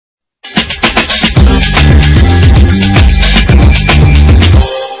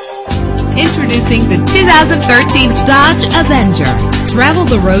Introducing the 2013 Dodge Avenger. Travel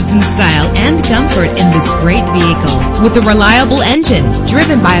the roads in style and comfort in this great vehicle. With a reliable engine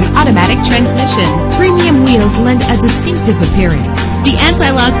driven by an automatic transmission, premium wheels lend a distinctive appearance. The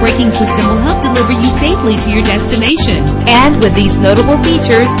anti-lock braking system will help deliver you safely to your destination. And with these notable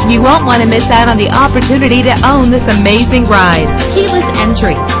features, you won't want to miss out on the opportunity to own this amazing ride. Keyless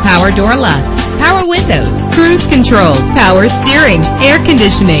entry, power door locks, power windows, cruise control, power steering, air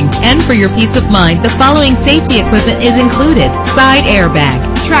conditioning, and for your peace of mind, the following safety equipment is included: side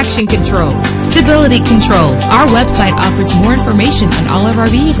airbag, traction control, stability control. Our website offers more information on all of our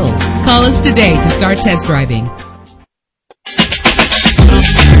vehicles. Call us today to start test driving.